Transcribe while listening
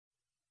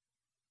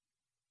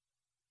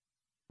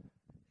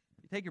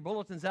take your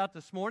bulletins out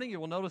this morning, you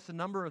will notice a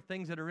number of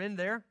things that are in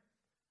there.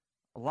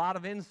 A lot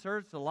of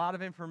inserts, a lot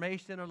of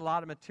information, and a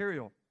lot of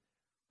material.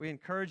 We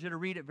encourage you to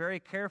read it very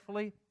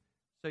carefully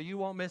so you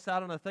won't miss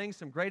out on a thing.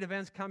 Some great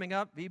events coming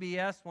up.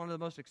 VBS, one of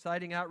the most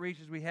exciting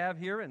outreaches we have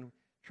here, and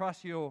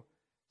trust you'll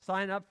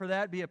sign up for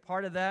that, be a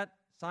part of that,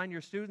 sign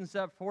your students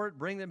up for it,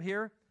 bring them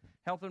here,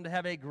 help them to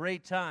have a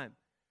great time.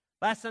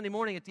 Last Sunday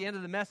morning at the end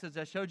of the message,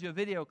 I showed you a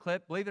video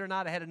clip. Believe it or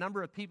not, I had a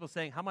number of people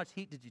saying, how much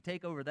heat did you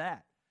take over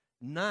that?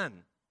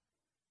 None.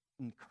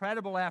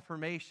 Incredible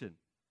affirmation.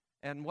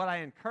 And what I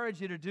encourage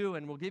you to do,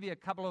 and we'll give you a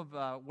couple of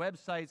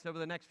websites over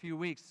the next few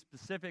weeks,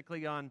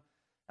 specifically on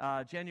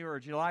January or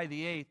July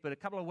the 8th, but a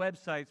couple of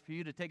websites for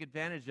you to take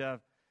advantage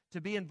of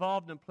to be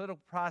involved in the political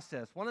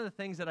process. One of the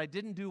things that I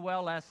didn't do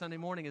well last Sunday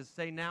morning is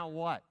say, now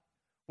what?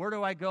 Where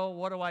do I go?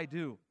 What do I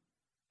do?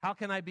 How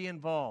can I be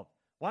involved?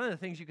 One of the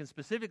things you can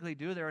specifically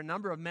do, there are a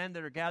number of men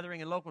that are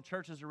gathering in local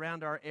churches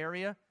around our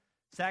area.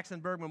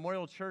 Saxonburg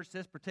Memorial Church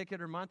this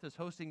particular month is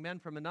hosting men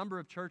from a number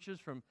of churches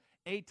from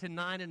 8 to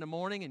 9 in the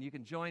morning, and you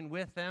can join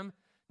with them.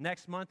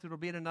 Next month, it will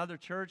be at another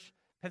church,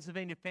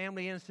 Pennsylvania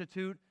Family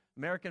Institute,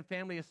 American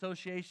Family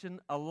Association,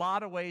 a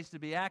lot of ways to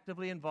be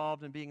actively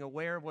involved and being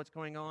aware of what's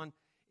going on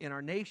in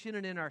our nation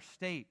and in our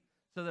state,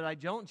 so that I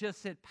don't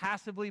just sit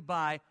passively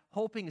by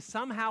hoping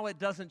somehow it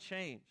doesn't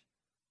change,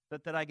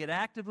 but that I get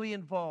actively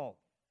involved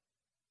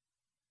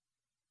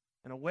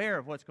and aware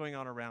of what's going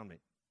on around me.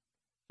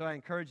 So I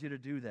encourage you to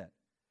do that.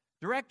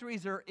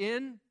 Directories are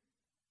in.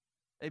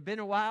 They've been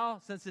a while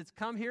since it's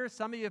come here.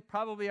 Some of you have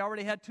probably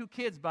already had 2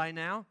 kids by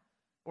now,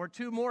 or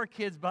 2 more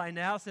kids by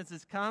now since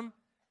it's come.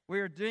 We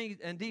are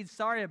indeed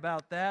sorry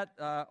about that.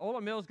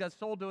 Ola Mills got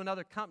sold to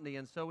another company,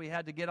 and so we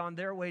had to get on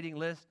their waiting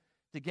list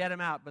to get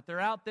them out. But they're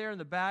out there in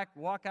the back.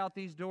 Walk out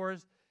these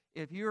doors.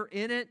 If you're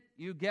in it,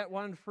 you get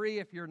one free.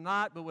 If you're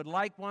not, but would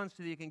like one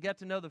so that you can get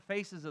to know the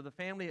faces of the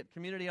family at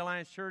Community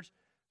Alliance Church,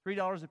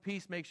 $3 a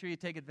piece. Make sure you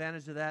take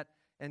advantage of that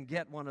and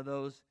get one of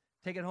those.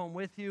 Take it home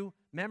with you.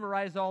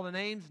 Memorize all the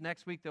names.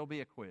 Next week, there'll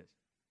be a quiz.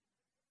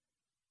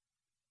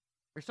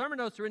 Your sermon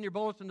notes are in your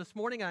bulletin this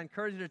morning. I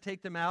encourage you to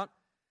take them out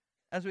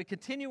as we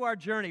continue our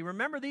journey.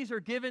 Remember, these are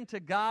given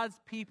to God's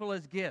people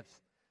as gifts,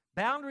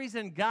 boundaries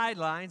and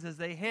guidelines as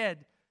they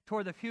head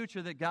toward the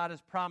future that God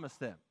has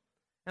promised them.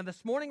 And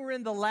this morning, we're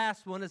in the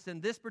last one. It's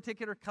in this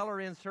particular color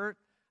insert.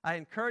 I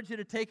encourage you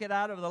to take it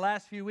out over the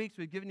last few weeks.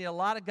 We've given you a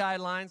lot of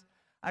guidelines.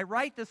 I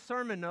write the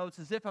sermon notes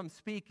as if I'm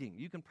speaking.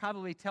 You can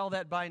probably tell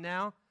that by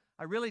now.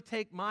 I really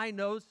take my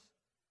notes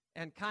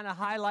and kind of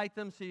highlight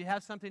them so you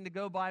have something to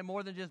go by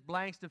more than just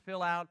blanks to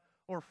fill out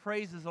or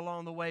phrases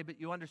along the way,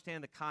 but you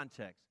understand the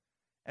context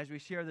as we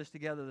share this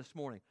together this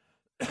morning.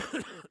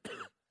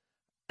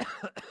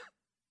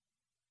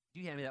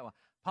 You hand me that one.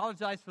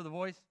 Apologize for the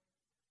voice.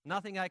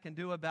 Nothing I can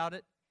do about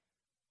it.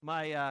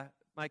 My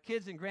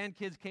kids and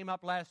grandkids came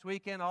up last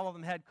weekend. All of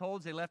them had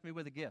colds. They left me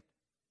with a gift.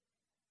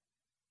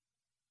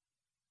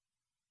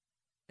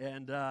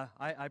 And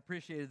I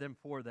appreciated them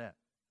for that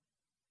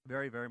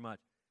very, very much.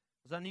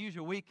 It was an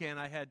unusual weekend.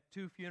 I had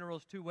 2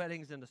 funerals, 2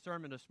 weddings, and a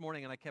sermon this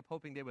morning, and I kept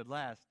hoping they would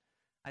last.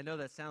 I know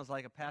that sounds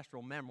like a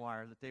pastoral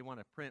memoir that they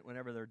want to print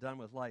whenever they're done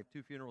with life.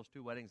 2 funerals,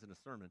 2 weddings, and a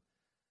sermon.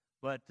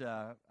 But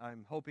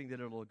I'm hoping that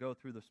it will go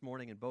through this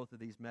morning in both of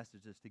these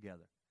messages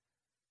together.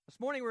 This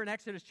morning we're in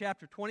Exodus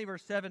chapter 20,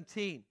 verse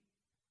 17.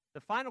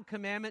 The final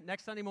commandment.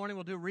 Next Sunday morning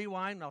we'll do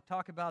rewind, and I'll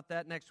talk about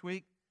that next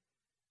week.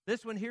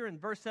 This one here in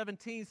verse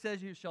 17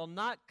 says, you shall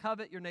not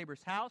covet your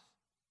neighbor's house.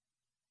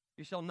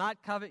 You shall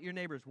not covet your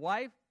neighbor's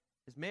wife,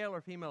 his male or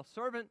female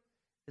servant,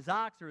 his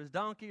ox or his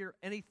donkey, or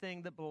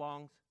anything that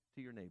belongs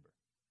to your neighbor.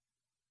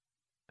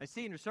 I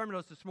see in your sermon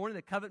notes this morning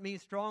that covet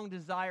means strong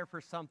desire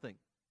for something.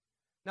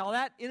 Now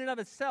that in and of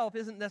itself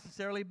isn't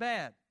necessarily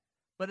bad.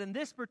 But in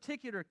this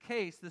particular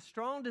case, the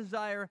strong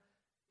desire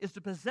is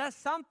to possess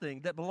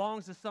something that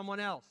belongs to someone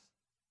else.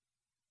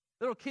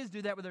 Little kids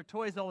do that with their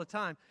toys all the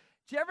time.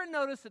 Do you ever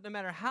notice that no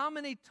matter how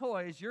many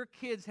toys your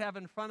kids have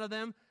in front of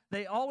them,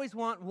 they always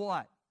want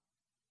what?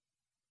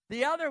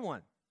 The other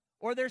one.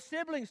 Or their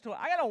siblings' toy.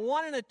 I got a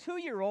 1 and a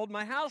 2-year-old in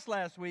my house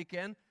last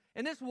weekend,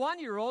 and this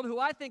 1-year-old, who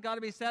I think ought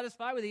to be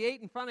satisfied with the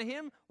 8 in front of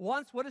him,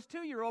 wants what his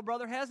 2-year-old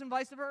brother has and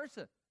vice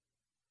versa.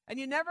 And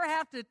you never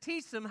have to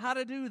teach them how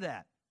to do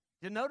that.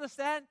 Did you notice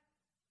that?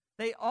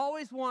 They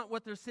always want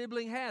what their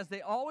sibling has.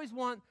 They always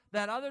want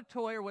that other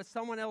toy or what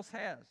someone else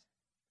has.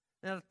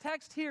 Now, the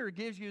text here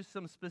gives you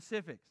some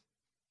specifics.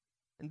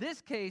 In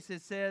this case,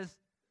 it says,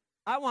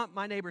 I want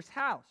my neighbor's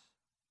house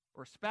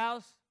or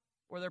spouse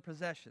or their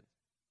possessions.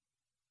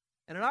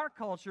 And in our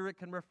culture, it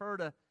can refer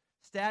to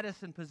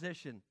status and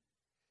position.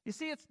 You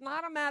see, it's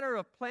not a matter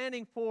of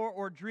planning for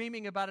or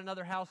dreaming about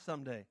another house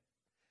someday.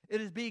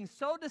 It is being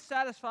so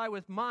dissatisfied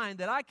with mine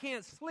that I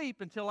can't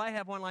sleep until I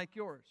have one like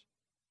yours.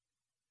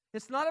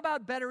 It's not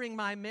about bettering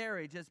my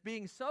marriage. It's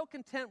being so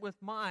content with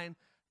mine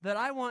that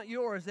I want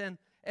yours. And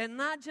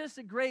not just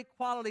the great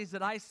qualities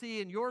that I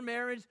see in your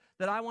marriage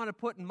that I want to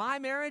put in my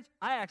marriage,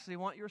 I actually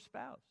want your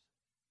spouse.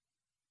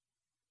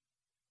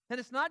 And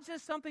it's not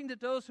just something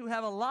that those who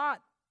have a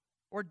lot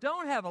or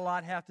don't have a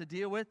lot have to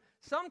deal with.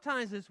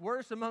 Sometimes it's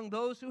worse among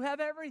those who have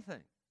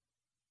everything.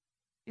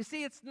 You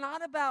see, it's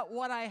not about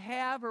what I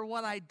have or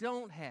what I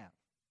don't have,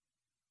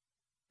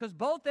 because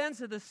both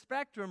ends of the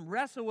spectrum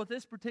wrestle with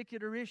this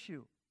particular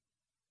issue.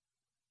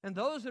 And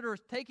those that are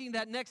taking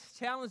that next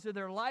challenge of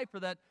their life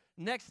or that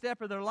next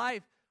step of their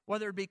life,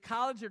 whether it be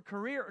college or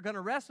career, are going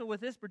to wrestle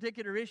with this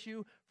particular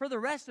issue for the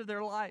rest of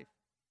their life.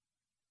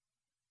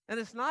 And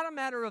it's not a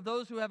matter of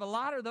those who have a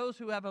lot or those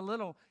who have a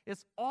little.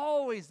 It's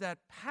always that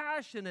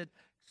passionate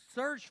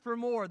search for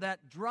more,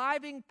 that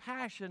driving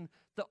passion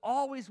to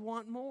always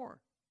want more.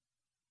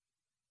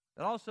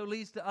 It also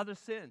leads to other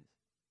sins,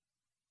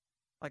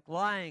 like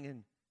lying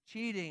and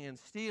cheating and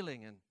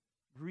stealing and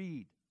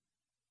greed.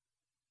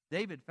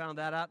 David found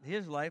that out in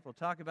his life. We'll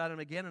talk about him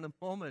again in a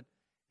moment.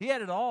 He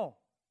had it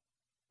all.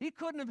 He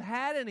couldn't have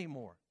had any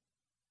more.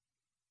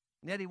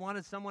 And yet he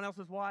wanted someone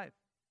else's wife.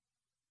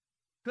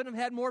 Couldn't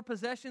have had more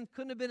possessions.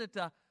 Couldn't have been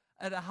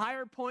at a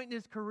higher point in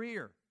his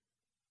career.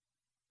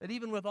 That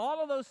even with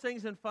all of those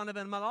things in front of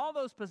him, and all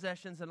those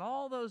possessions and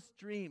all those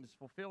dreams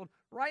fulfilled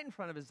right in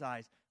front of his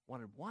eyes,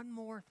 wanted one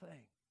more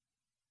thing.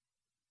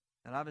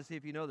 And obviously,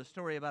 if you know the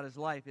story about his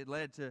life, it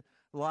led to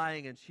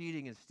lying and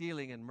cheating and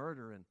stealing and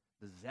murder and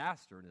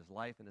disaster in his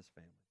life and his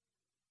family.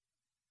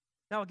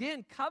 Now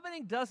again,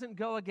 coveting doesn't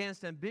go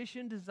against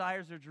ambition,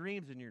 desires, or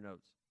dreams in your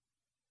notes.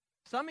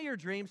 Some of your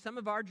dreams, some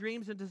of our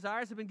dreams and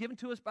desires have been given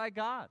to us by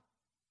God.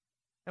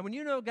 And when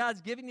you know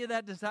God's giving you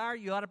that desire,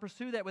 you ought to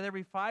pursue that with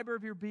every fiber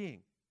of your being.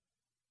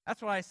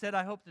 That's why I said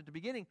I hoped at the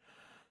beginning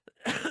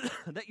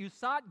that you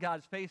sought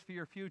God's face for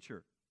your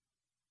future.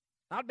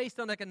 Not based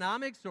on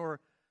economics or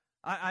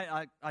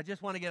I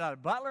just want to get out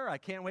of Butler. I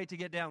can't wait to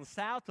get down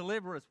south to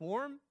live where it's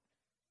warm.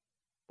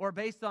 Or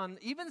based on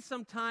even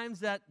sometimes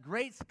that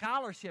great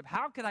scholarship.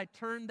 How could I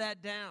turn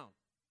that down?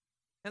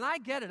 And I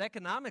get it.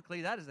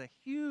 Economically, that is a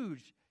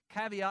huge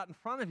caveat in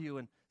front of you.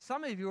 And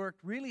some of you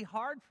worked really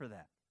hard for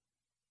that.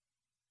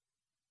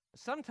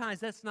 Sometimes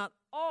that's not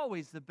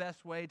always the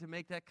best way to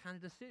make that kind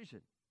of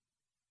decision.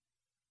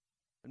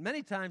 And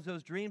many times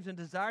those dreams and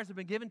desires have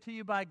been given to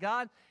you by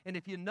God. And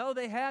if you know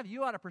they have,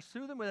 you ought to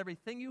pursue them with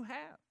everything you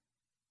have.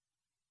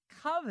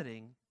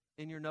 Coveting,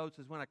 in your notes,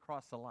 is when I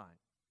cross the line.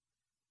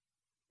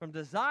 From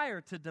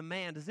desire to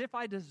demand, as if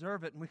I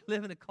deserve it, and we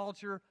live in a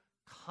culture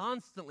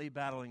constantly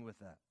battling with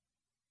that.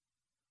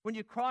 When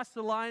you cross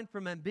the line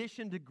from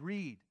ambition to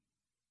greed,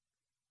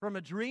 from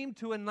a dream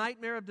to a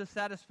nightmare of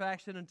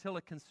dissatisfaction until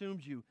it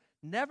consumes you,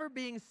 never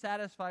being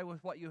satisfied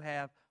with what you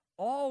have,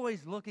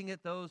 always looking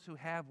at those who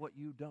have what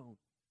you don't,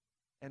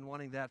 and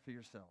wanting that for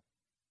yourself.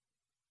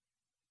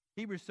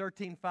 Hebrews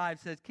 13:5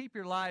 says, keep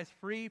your lives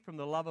free from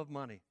the love of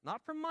money.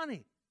 Not from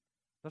money,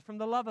 but from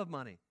the love of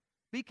money.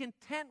 Be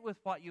content with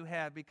what you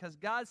have, because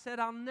God said,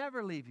 I'll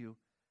never leave you.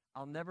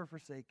 I'll never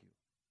forsake you.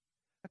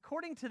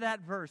 According to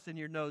that verse in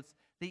your notes,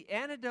 the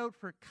antidote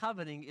for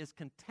coveting is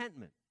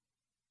contentment.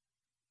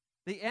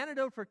 The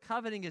antidote for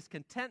coveting is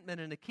contentment,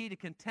 and the key to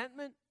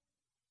contentment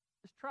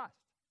is trust.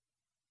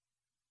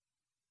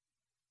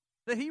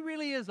 That He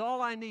really is all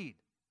I need,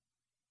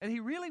 and He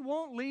really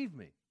won't leave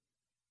me.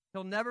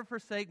 He'll never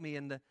forsake me.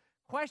 And the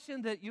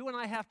question that you and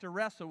I have to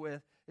wrestle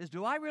with is,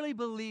 do I really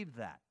believe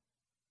that?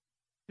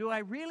 Do I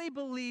really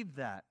believe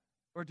that?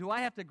 Or do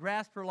I have to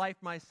grasp for life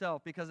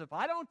myself? Because if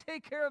I don't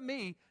take care of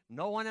me,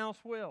 no one else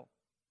will.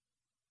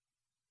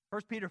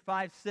 1 Peter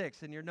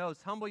 5:6 in your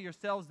notes, humble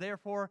yourselves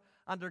therefore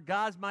under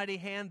God's mighty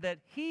hand, that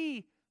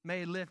He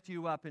may lift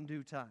you up in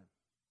due time.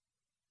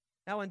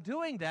 Now in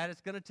doing that,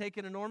 it's going to take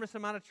an enormous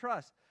amount of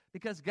trust,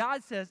 because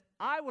God says,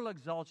 I will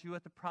exalt you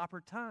at the proper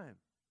time.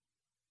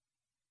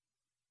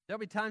 There'll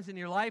be times in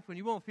your life when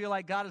you won't feel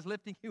like God is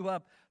lifting you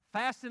up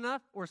fast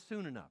enough or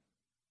soon enough.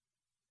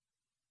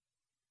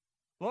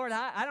 Lord,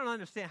 I don't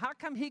understand. How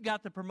come He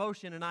got the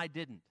promotion and I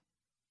didn't?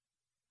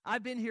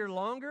 I've been here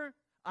longer.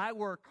 I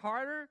work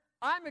harder.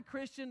 I'm a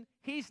Christian.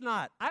 He's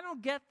not. I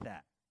don't get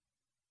that.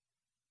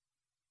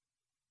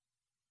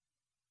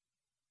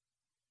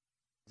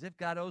 As if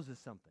God owes us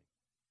something.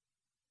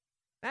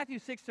 Matthew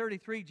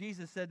 6:33,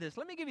 Jesus said this,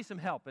 let me give you some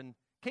help in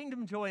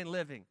kingdom joy and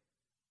living.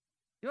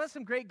 You want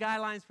some great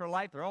guidelines for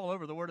life? They're all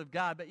over the Word of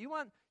God. But you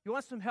want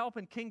some help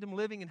in kingdom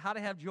living and how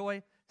to have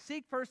joy?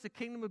 Seek first the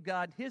kingdom of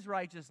God, His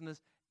righteousness.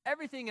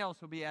 Everything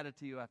else will be added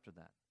to you after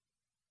that.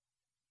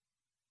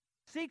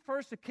 Seek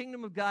first the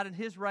kingdom of God and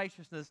His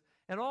righteousness,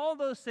 and all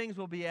those things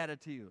will be added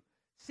to you.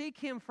 Seek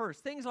Him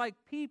first. Things like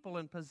people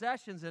and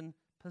possessions and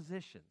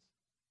positions.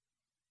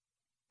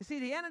 You see,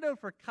 the antidote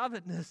for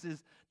covetousness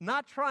is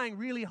not trying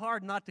really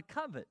hard not to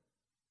covet.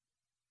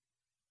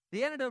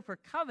 The antidote for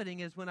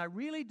coveting is when I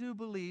really do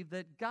believe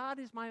that God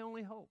is my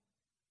only hope.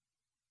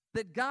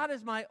 That God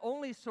is my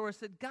only source.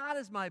 That God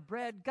is my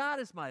bread. God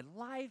is my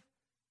life.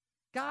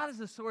 God is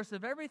the source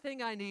of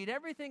everything I need,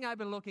 everything I've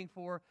been looking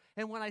for.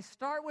 And when I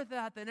start with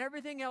that, then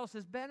everything else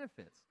is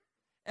benefits.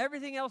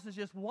 Everything else is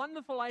just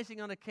wonderful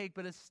icing on a cake,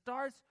 but it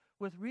starts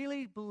with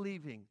really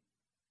believing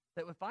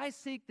that if I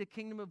seek the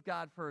kingdom of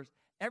God first,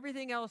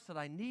 everything else that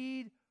I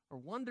need or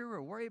wonder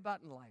or worry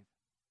about in life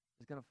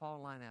is going to fall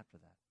in line after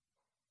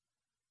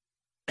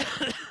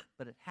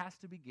but it has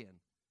to begin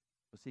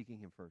with seeking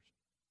Him first.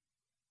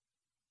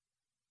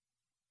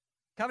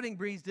 Coveting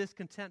breeds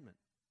discontentment,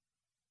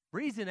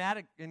 breeds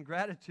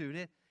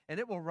ingratitude, and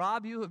it will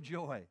rob you of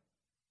joy.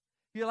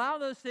 If you allow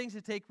those things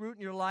to take root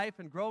in your life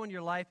and grow in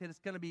your life, it's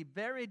going to be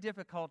very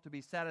difficult to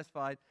be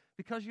satisfied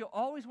because you'll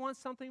always want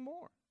something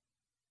more,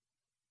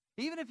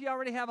 even if you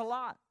already have a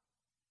lot.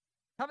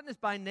 Covetousness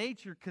by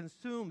nature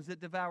consumes,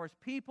 it devours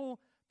people,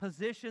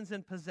 positions,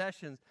 and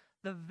possessions.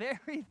 The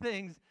very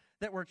things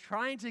that we're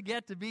trying to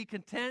get to be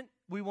content,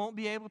 we won't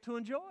be able to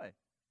enjoy.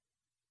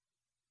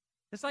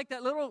 It's like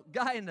that little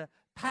guy in the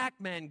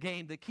Pac-Man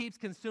game that keeps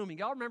consuming.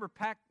 Y'all remember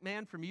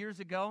Pac-Man from years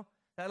ago?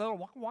 That little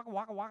waka, waka,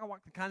 waka, waka,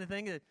 waka kind of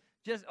thing that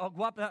just,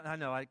 I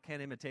know, I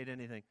can't imitate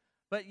anything.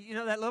 But, you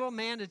know, that little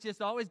man is just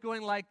always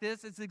going like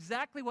this. It's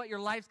exactly what your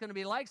life's going to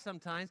be like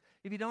sometimes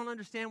if you don't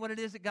understand what it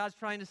is that God's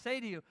trying to say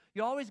to you.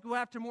 You always go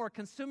after more,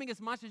 consuming as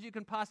much as you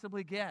can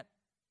possibly get.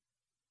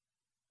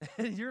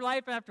 Your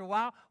life after a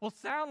while will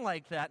sound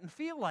like that and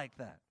feel like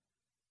that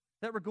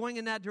we're going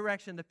in that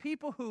direction. The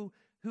people who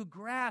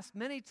grasp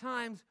many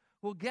times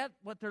will get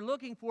what they're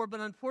looking for, but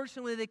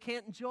unfortunately they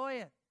can't enjoy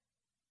it.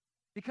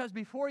 Because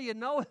before you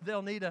know it,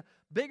 they'll need a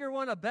bigger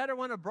one, a better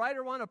one, a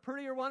brighter one, a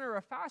prettier one, or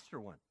a faster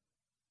one.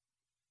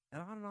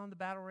 And on the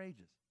battle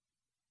rages.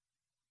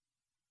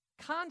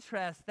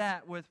 Contrast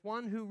that with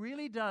one who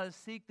really does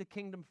seek the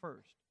kingdom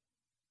first,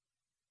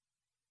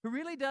 who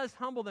really does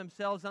humble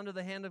themselves under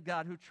the hand of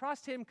God, who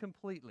trust Him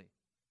completely.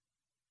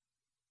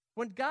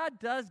 When God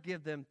does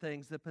give them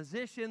things, the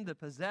position, the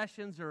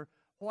possessions, or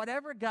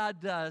whatever God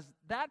does,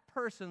 that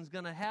person's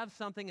going to have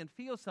something and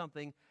feel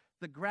something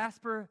the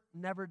grasper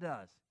never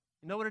does.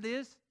 You know what it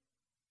is?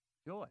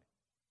 Joy.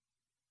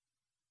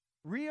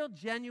 Real,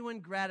 genuine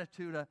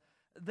gratitude.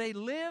 They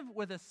live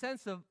with a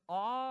sense of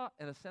awe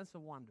and a sense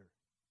of wonder.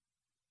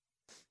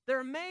 They're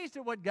amazed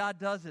at what God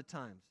does at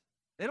times.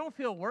 They don't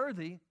feel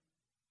worthy.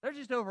 They're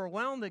just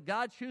overwhelmed that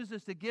God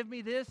chooses to give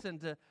me this and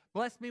to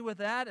bless me with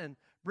that and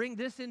bring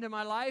this into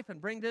my life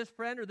and bring this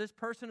friend or this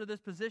person or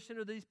this position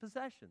or these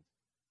possessions.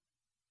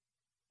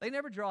 They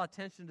never draw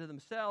attention to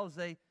themselves.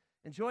 They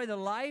enjoy the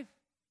life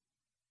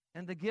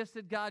and the gifts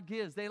that God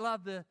gives. They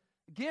love the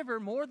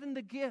giver more than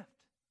the gift.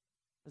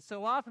 And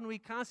so often we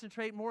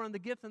concentrate more on the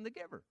gift than the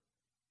giver.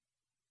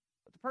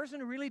 But the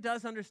person who really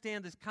does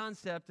understand this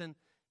concept and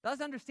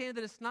does understand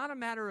that it's not a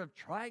matter of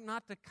trying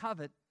not to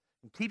covet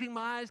and keeping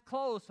my eyes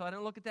closed so I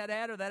don't look at that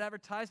ad or that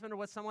advertisement or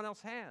what someone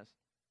else has.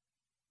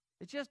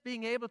 It's just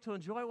being able to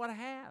enjoy what I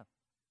have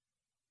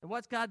and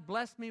what's God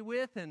blessed me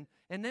with. And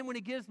then when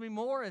He gives me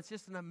more, it's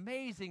just an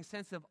amazing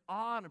sense of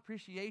awe and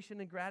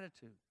appreciation and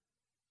gratitude.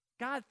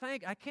 God,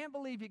 I can't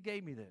believe You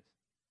gave me this.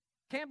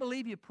 Can't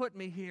believe You put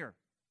me here.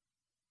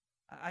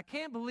 I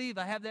can't believe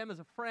I have them as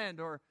a friend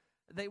or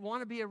they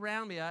want to be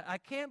around me. I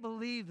can't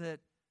believe that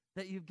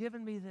You've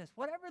given me this.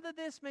 Whatever the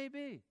this may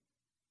be.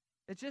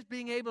 It's just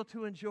being able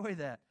to enjoy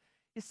that.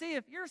 You see,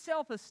 if your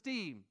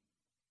self-esteem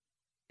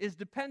is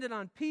dependent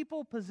on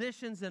people,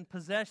 positions, and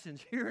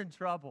possessions, you're in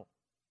trouble.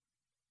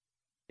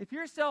 If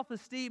your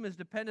self-esteem is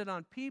dependent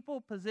on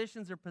people,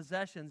 positions, or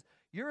possessions,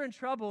 you're in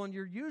trouble and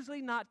you're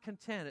usually not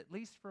content, at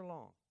least for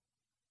long.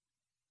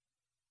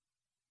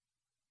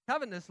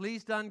 Covetousness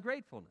leads to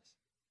ungratefulness.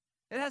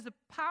 It has the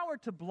power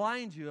to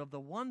blind you of the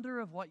wonder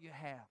of what you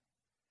have.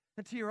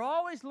 Until you're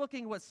always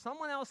looking at what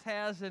someone else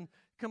has and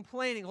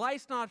complaining,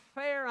 life's not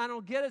fair, I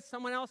don't get it,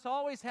 someone else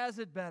always has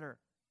it better.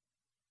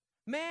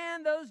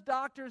 Man, those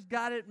doctors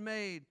got it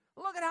made.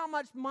 Look at how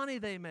much money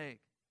they make.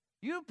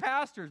 You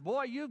pastors,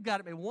 boy, you've got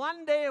it made.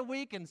 1 day a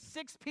week and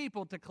 6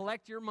 people to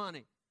collect your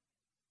money.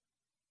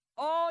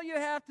 All you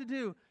have to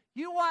do,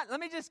 let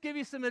me just give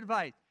you some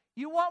advice.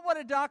 You want what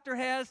a doctor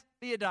has?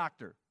 Be a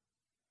doctor.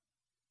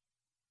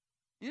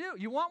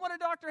 You want what a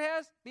doctor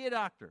has? Be a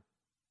doctor.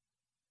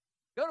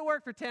 Go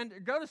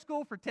to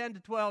school for 10 to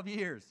 12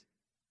 years.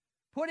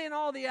 Put in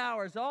all the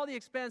hours, all the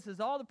expenses,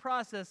 all the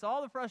process,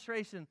 all the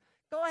frustration.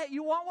 Go ahead.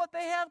 You want what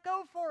they have?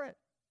 Go for it.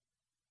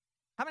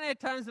 How many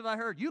times have I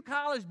heard, you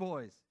college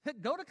boys,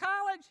 go to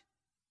college.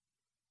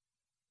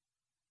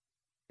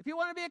 If you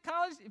want to be a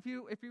college, if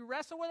you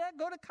wrestle with that,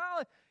 go to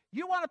college.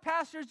 You want a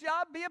pastor's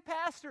job? Be a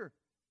pastor.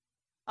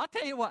 I'll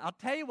tell you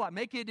what,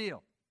 make you a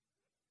deal.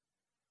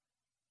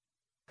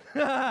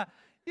 You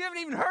haven't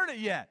even heard it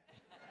yet.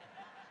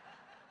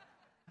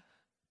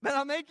 But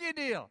I'll make you a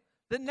deal.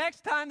 The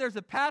next time there's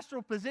a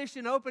pastoral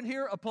position open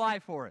here, apply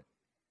for it.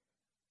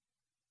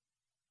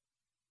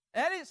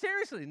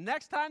 Seriously,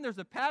 next time there's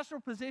a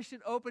pastoral position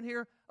open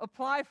here,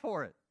 apply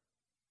for it.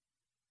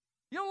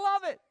 You'll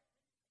love it.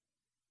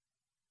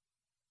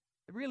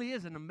 It really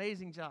is an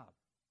amazing job.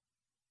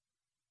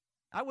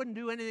 I wouldn't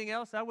do anything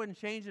else. I wouldn't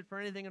change it for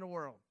anything in the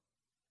world.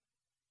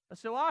 But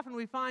so often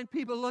we find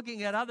people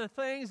looking at other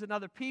things and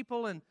other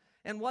people and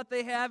what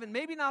they have, and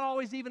maybe not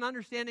always even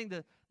understanding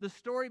the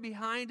story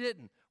behind it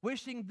and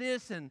wishing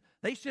this and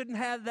they shouldn't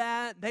have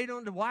that. They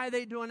don't know why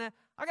they're doing that.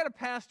 I got a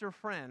pastor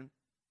friend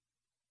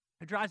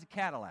who drives a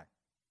Cadillac.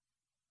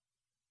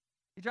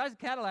 He drives a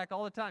Cadillac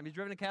all the time. He's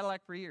driven a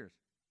Cadillac for years.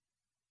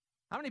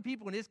 How many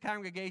people in his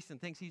congregation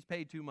thinks he's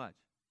paid too much?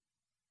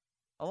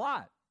 A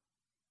lot.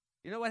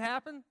 You know what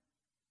happened?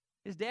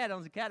 His dad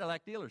owns a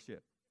Cadillac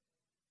dealership.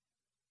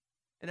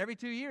 And every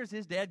 2 years,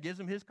 his dad gives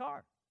him his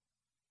car.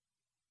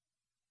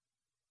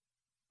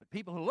 But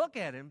people who look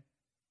at him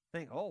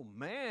think, oh,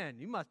 man,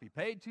 you must be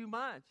paid too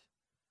much.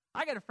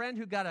 I got a friend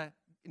who got an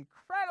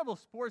incredible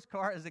sports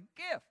car as a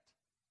gift.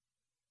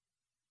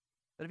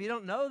 But if you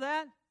don't know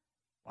that,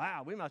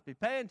 wow, we must be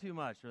paying too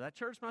much, or that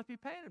church must be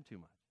paying him too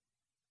much.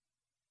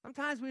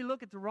 Sometimes we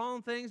look at the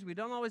wrong things. We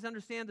don't always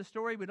understand the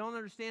story. We don't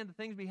understand the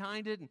things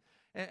behind it.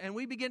 And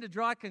we begin to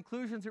draw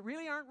conclusions that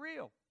really aren't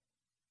real.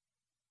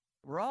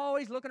 We're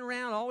always looking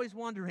around, always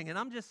wondering. And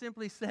I'm just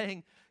simply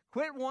saying,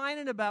 quit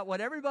whining about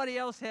what everybody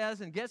else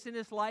has and gets in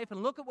this life,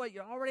 and look at what you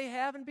already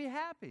have and be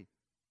happy.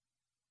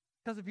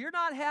 Because if you're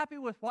not happy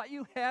with what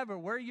you have or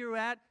where you're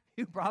at,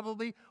 you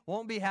probably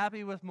won't be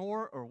happy with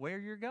more or where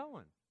you're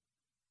going.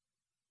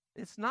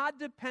 It's not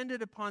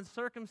dependent upon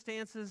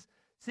circumstances,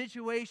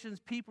 situations,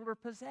 people, or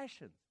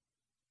possessions.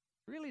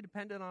 It's really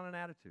dependent on an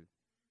attitude.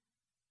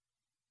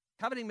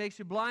 Coveting makes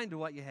you blind to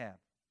what you have.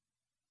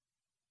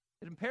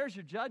 It impairs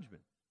your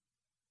judgment.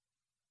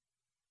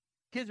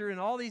 Kids are in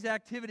all these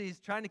activities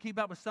trying to keep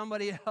up with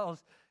somebody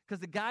else because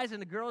the guys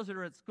and the girls that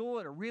are at school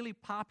that are really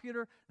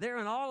popular, they're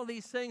in all of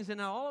these things, and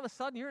now all of a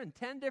sudden you're in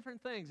 10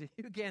 different things, and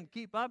you can't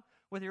keep up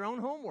with your own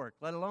homework,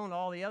 let alone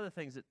all the other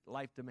things that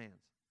life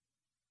demands.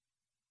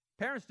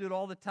 Parents do it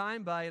all the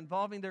time by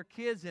involving their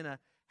kids in a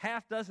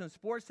half dozen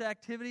sports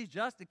activities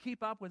just to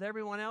keep up with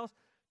everyone else,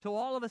 till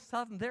all of a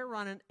sudden they're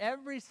running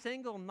every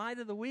single night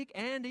of the week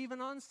and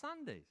even on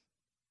Sundays,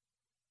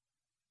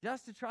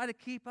 just to try to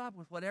keep up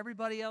with what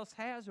everybody else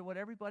has or what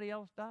everybody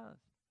else does.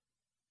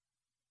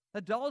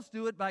 Adults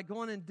do it by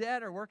going in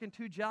debt or working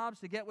 2 jobs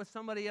to get what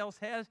somebody else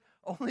has,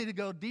 only to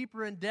go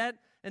deeper in debt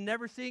and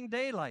never seeing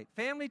daylight.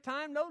 Family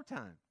time, no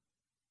time.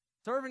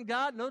 Serving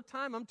God, no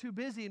time, I'm too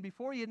busy. And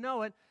before you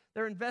know it,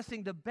 they're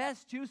investing the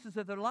best juices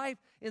of their life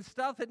in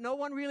stuff that no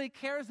one really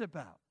cares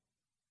about.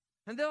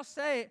 And they'll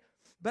say,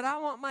 but I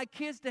want my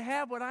kids to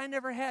have what I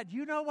never had.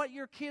 You know what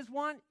your kids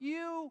want?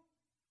 You.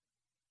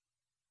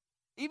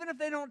 Even if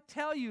they don't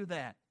tell you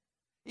that.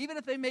 Even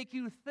if they make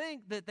you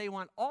think that they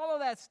want all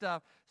of that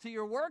stuff, so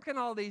you're working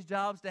all these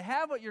jobs to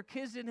have what your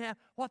kids didn't have,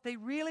 what they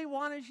really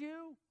want is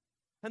you.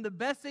 And the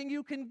best thing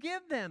you can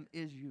give them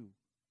is you.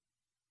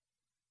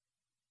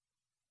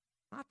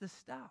 Not the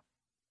stuff.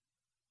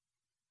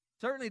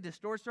 Certainly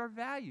distorts our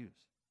values.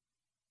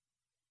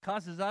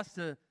 Causes us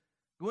to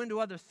go into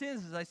other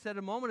sins, as I said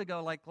a moment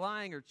ago, like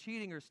lying or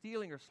cheating or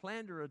stealing or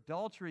slander or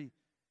adultery.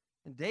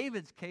 In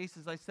David's case,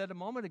 as I said a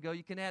moment ago,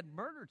 you can add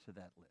murder to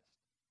that list.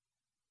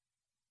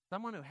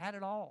 Someone who had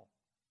it all.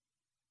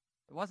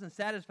 Wasn't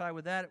satisfied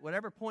with that at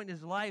whatever point in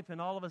his life, and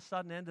all of a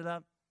sudden ended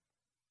up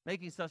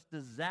making such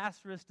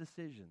disastrous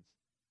decisions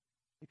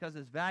because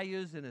his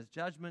values and his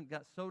judgment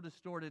got so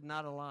distorted and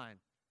out of line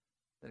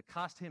that it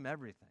cost him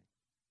everything.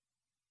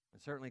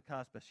 It certainly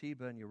cost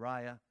Bathsheba and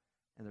Uriah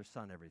and their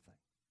son everything.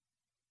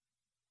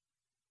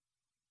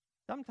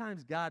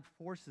 Sometimes God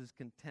forces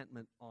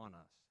contentment on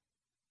us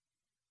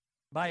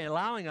by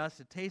allowing us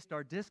to taste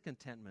our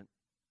discontentment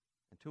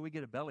until we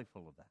get a belly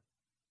full of that.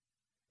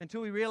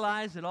 Until we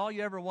realize that all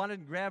you ever wanted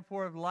and grabbed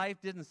for of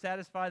life didn't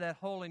satisfy that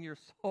hole in your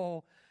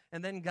soul,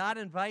 and then God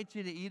invites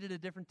you to eat at a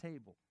different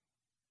table,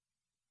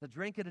 to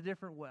drink at a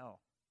different well,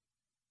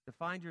 to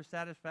find your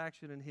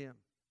satisfaction in Him,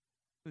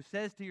 who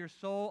says to your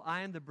soul,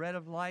 I am the bread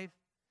of life.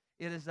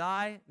 It is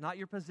I, not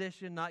your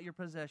position, not your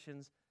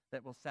possessions,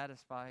 that will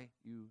satisfy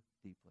you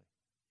deeply.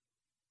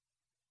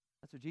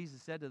 That's what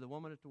Jesus said to the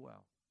woman at the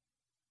well.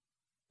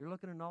 You're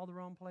looking in all the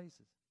wrong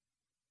places.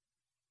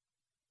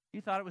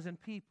 You thought it was in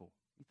people.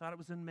 You thought it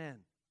was in men.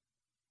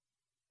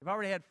 You've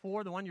already had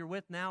 4. The one you're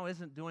with now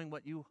isn't doing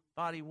what you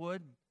thought he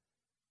would.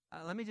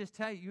 Let me just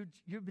tell you,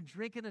 you've been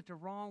drinking at the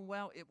wrong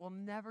well. It will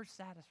never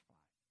satisfy.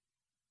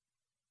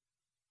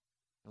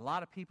 A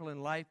lot of people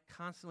in life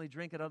constantly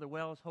drink at other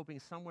wells, hoping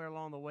somewhere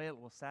along the way it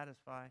will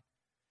satisfy.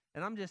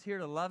 And I'm just here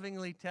to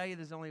lovingly tell you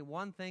there's only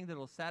one thing that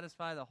will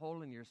satisfy the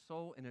hole in your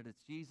soul, and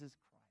it's Jesus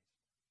Christ.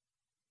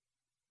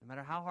 No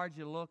matter how hard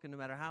you look, and no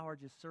matter how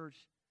hard you search,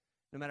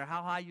 no matter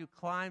how high you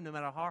climb, no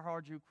matter how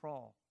hard you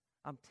crawl,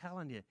 I'm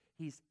telling you,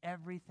 He's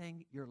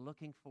everything you're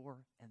looking for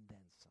and then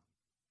some.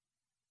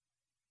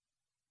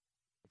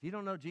 If you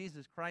don't know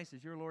Jesus Christ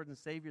as your Lord and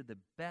Savior, the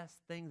best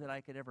thing that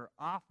I could ever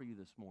offer you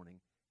this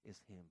morning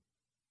is Him.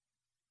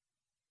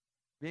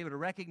 Be able to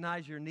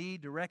recognize your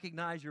need, to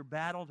recognize your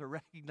battle, to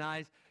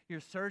recognize you're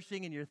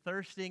searching and you're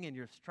thirsting and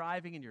you're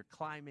striving and you're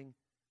climbing.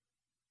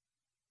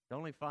 To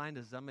only find,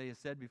 as somebody has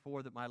said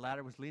before, that my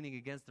ladder was leaning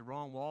against the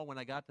wrong wall. When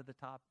I got to the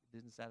top, it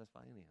didn't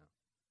satisfy anyhow.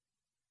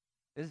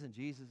 It isn't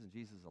Jesus and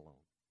Jesus alone.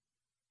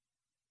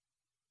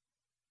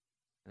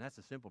 And that's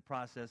a simple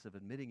process of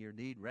admitting your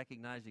need,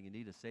 recognizing you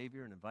need a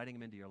Savior, and inviting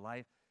Him into your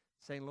life,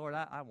 saying, Lord,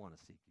 I want to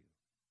seek you.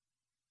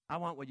 I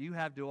want what you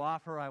have to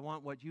offer. I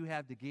want what you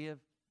have to give.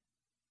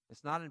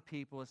 It's not in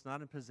people. It's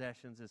not in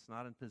possessions. It's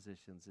not in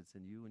positions. It's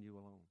in you and you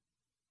alone.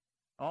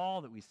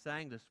 All that we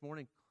sang this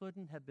morning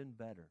couldn't have been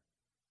better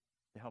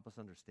to help us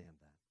understand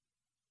that.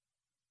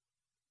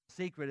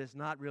 Secret is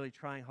not really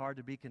trying hard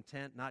to be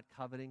content, not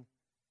coveting,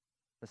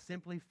 but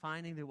simply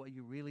finding that what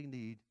you really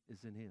need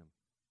is in Him.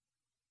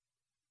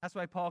 That's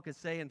why Paul could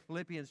say in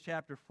Philippians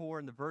chapter 4,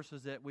 in the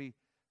verses that we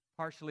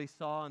partially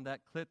saw in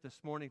that clip this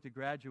morning to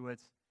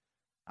graduates,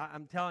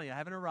 I'm telling you, I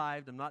haven't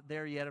arrived. I'm not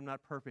there yet. I'm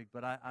not perfect,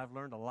 but I've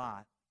learned a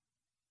lot.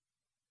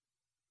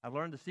 I've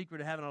learned the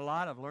secret of having a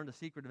lot. I've learned the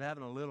secret of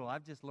having a little.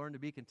 I've just learned to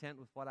be content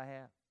with what I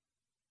have.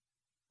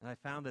 And I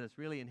found that it's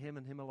really in Him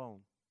and Him alone.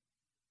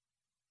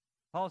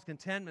 Paul's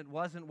contentment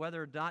wasn't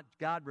whether or not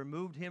God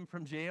removed him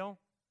from jail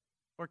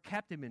or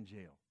kept him in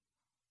jail.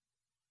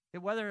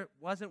 It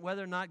wasn't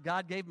whether or not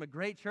God gave him a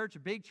great church, a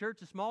big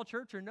church, a small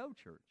church, or no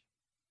church.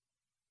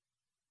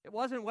 It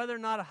wasn't whether or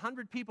not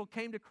 100 people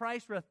came to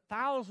Christ or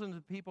 1,000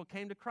 of people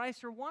came to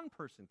Christ or one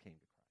person came to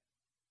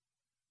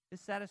Christ.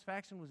 His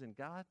satisfaction was in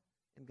God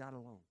and God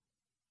alone.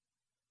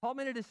 Paul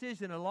made a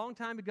decision a long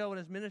time ago in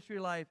his ministry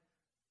life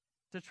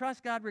to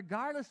trust God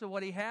regardless of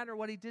what he had or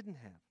what he didn't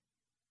have,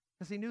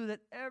 because he knew that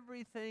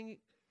everything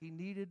he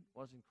needed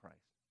was in Christ.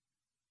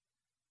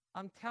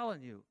 I'm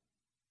telling you,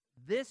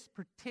 this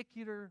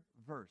particular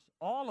verse,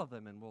 all of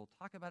them, and we'll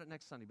talk about it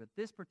next Sunday, but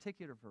this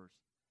particular verse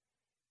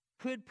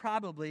could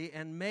probably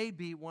and may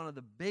be one of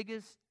the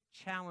biggest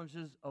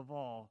challenges of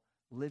all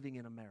living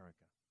in America.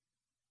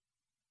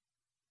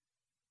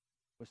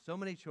 With so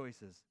many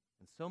choices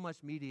and so much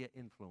media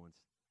influence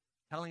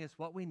telling us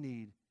what we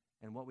need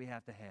and what we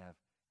have to have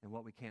and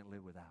what we can't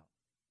live without.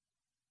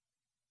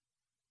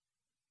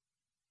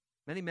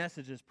 Many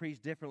messages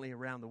preach differently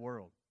around the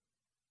world.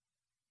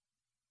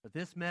 But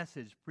this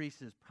message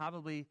preaches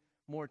probably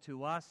more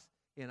to us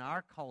in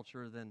our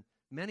culture than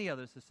many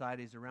other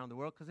societies around the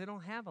world because they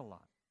don't have a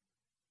lot.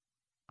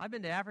 I've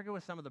been to Africa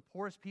with some of the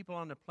poorest people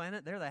on the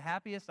planet. They're the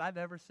happiest I've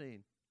ever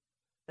seen.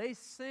 They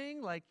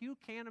sing like you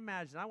can't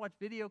imagine. I watch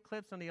video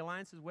clips on the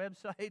Alliance's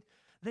website.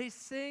 They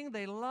sing.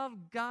 They love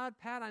God.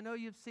 Pat, I know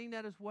you've seen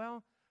that as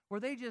well,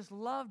 where they just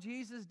love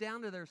Jesus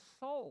down to their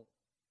soul.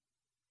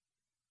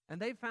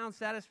 And they found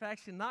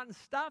satisfaction not in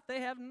stuff.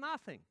 They have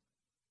nothing.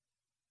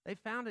 They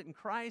found it in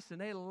Christ,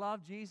 and they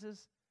love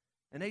Jesus,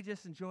 and they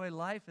just enjoy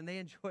life, and they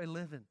enjoy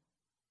living.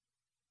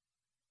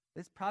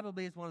 This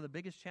probably is one of the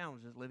biggest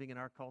challenges living in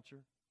our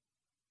culture.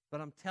 But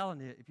I'm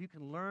telling you, if you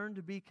can learn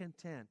to be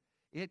content,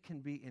 it can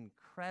be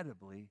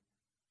incredibly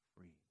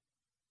free.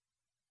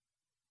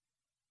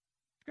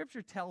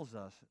 Scripture tells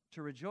us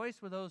to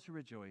rejoice with those who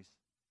rejoice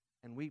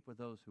and weep with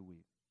those who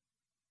weep.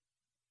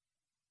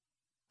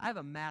 I have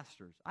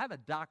a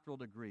doctoral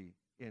degree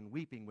in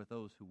weeping with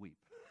those who weep.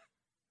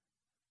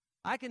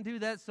 I can do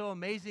that so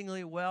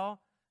amazingly well,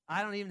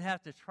 I don't even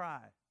have to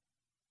try.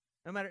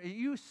 No matter,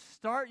 you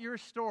start your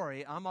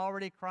story, I'm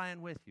already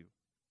crying with you.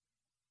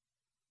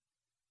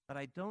 But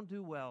I don't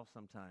do well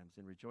sometimes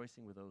in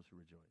rejoicing with those who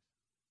rejoice.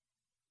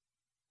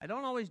 I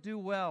don't always do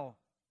well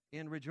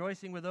in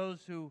rejoicing with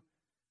those who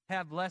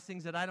have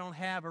blessings that I don't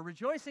have, or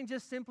rejoicing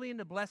just simply in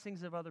the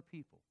blessings of other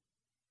people.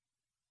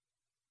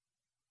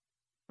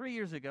 3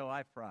 years ago,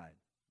 I fried.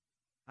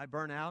 I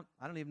burnt out.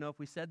 I don't even know if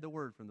we said the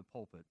word from the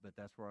pulpit, but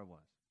that's where I was.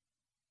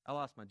 I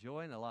lost my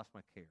joy and I lost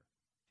my care.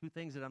 Two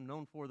things that I'm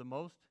known for the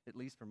most, at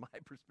least from my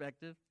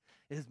perspective,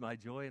 is my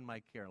joy and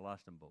my care. I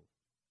lost them both.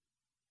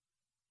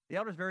 The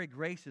elders very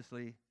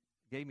graciously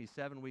gave me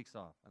 7 weeks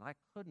off, and I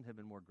couldn't have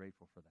been more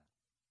grateful for that.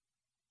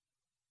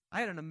 I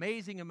had an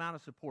amazing amount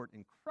of support,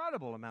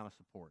 incredible amount of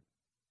support.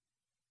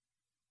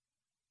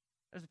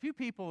 There's a few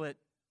people that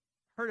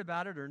heard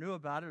about it or knew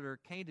about it or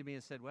came to me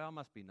and said, well, it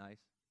must be nice,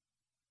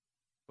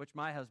 which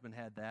my husband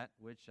had that,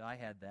 which I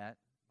had that.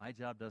 My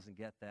job doesn't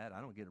get that.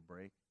 I don't get a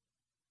break.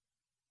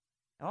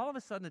 And all of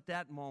a sudden at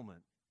that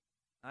moment,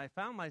 I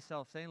found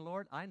myself saying,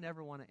 Lord, I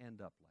never want to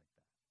end up like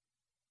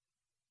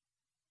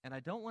that. And I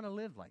don't want to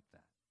live like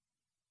that.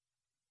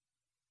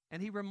 And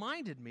he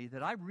reminded me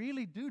that I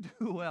really do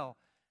well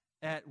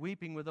at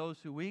weeping with those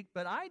who weep,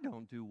 but I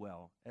don't do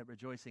well at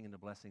rejoicing in the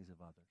blessings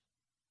of others.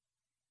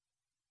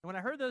 And when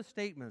I heard those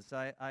statements,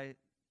 I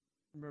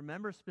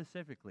remember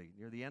specifically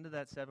near the end of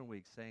that 7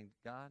 weeks saying,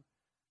 God,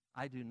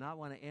 I do not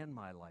want to end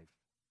my life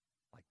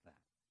like that.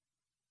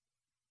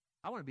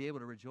 I want to be able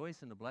to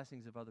rejoice in the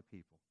blessings of other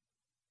people.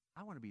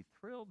 I want to be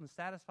thrilled and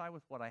satisfied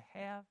with what I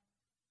have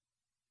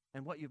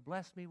and what you've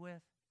blessed me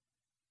with.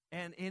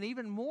 And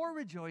even more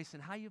rejoice in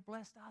how you've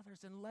blessed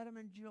others and let them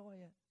enjoy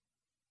it.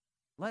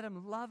 Let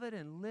them love it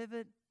and live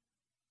it.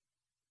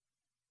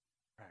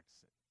 Practice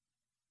it.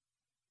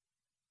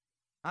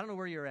 I don't know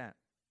where you're at.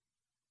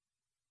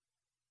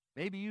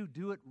 Maybe you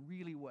do it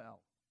really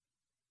well.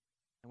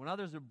 And when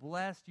others are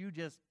blessed, you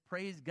just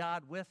praise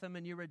God with them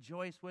and you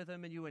rejoice with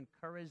them and you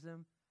encourage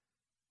them.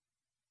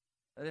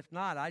 But if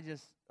not, I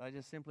just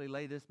simply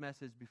lay this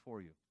message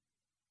before you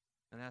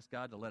and ask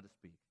God to let it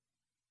speak.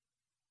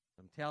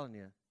 I'm telling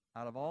you,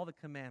 out of all the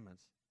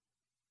commandments,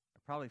 there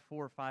are probably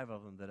 4 or 5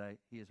 of them that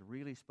He has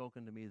really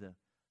spoken to me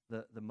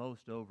the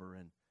most over,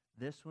 and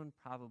this one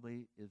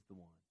probably is the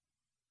one.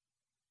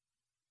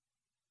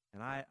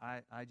 And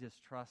I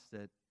just trust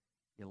that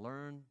you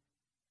learn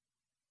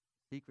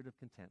the secret of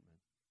contentment.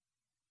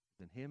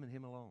 It's in Him and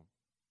Him alone.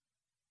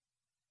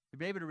 To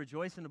be able to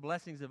rejoice in the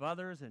blessings of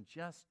others and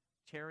just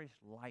cherish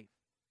life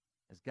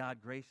as God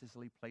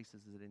graciously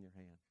places it in your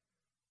hand.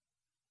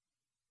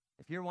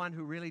 If you're one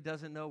who really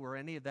doesn't know where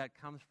any of that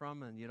comes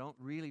from and you don't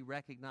really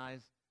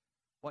recognize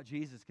what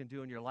Jesus can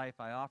do in your life,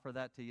 I offer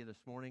that to you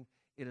this morning.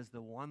 It is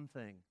the one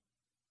thing,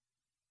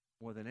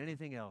 more than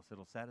anything else, that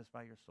will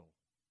satisfy your soul.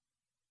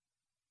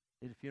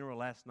 I did a funeral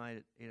last night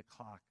at 8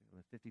 o'clock of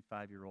a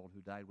 55-year-old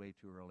who died way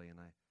too early, and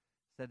I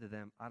said to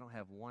them, I don't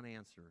have one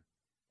answer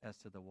as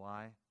to the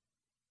why,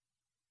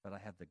 but I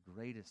have the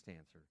greatest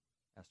answer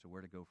as to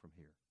where to go from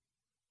here,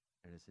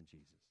 and it's in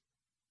Jesus.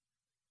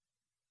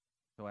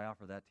 So I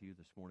offer that to you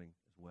this morning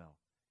as well.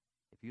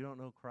 If you don't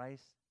know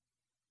Christ,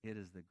 it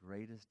is the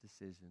greatest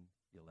decision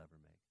you'll ever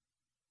make.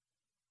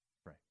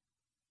 Pray.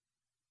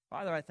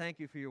 Father, I thank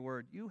you for your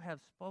word. You have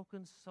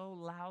spoken so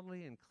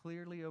loudly and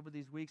clearly over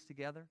these weeks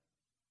together.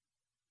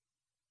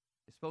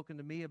 You've spoken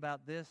to me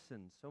about this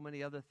and so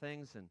many other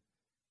things,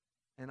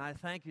 and I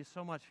thank you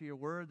so much for your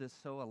word that's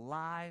so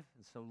alive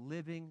and so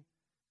living,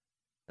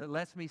 that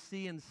lets me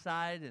see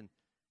inside and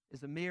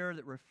is a mirror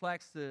that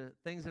reflects the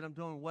things that I'm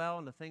doing well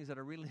and the things that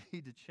I really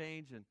need to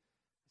change. And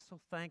so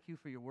thank you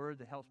for your word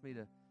that helps me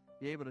to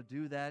be able to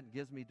do that and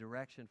gives me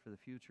direction for the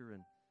future.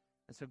 And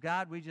so,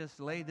 God, we just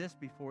lay this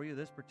before you,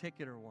 this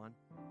particular one.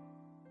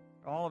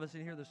 All of us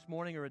in here this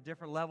morning are at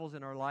different levels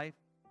in our life.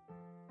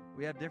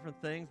 We have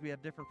different things. We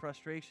have different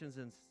frustrations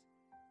and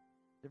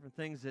different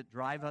things that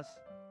drive us.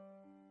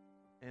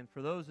 And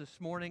for those this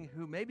morning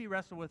who maybe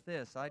wrestle with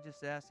this, I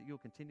just ask that you'll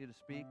continue to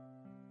speak.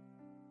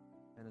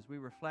 And as we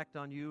reflect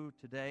on you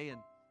today and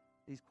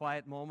these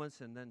quiet moments,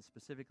 and then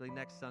specifically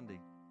next Sunday,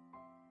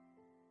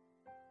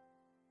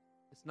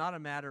 it's not a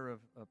matter of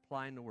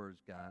applying the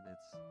words, God.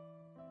 It's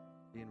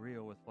being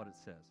real with what it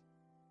says.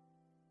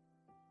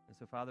 And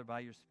so, Father,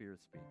 by your Spirit,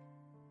 speak.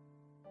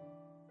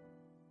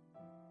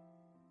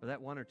 For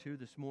that one or two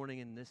this morning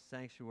in this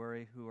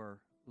sanctuary who are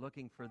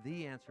looking for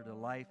the answer to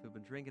life, who've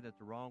been drinking at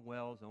the wrong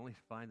wells only to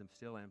find them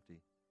still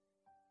empty,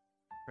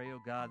 pray,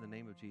 oh God, in the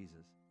name of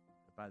Jesus,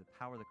 that by the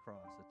power of the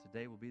cross, that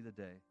today will be the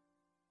day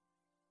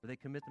where they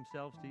commit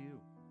themselves to you,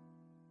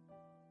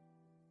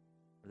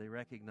 where they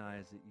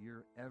recognize that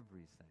you're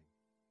everything,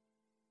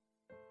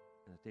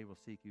 and that they will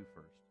seek you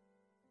first.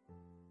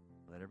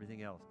 Let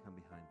everything else come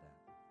behind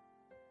that.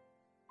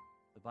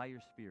 But by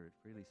your Spirit,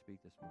 freely speak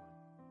this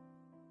morning.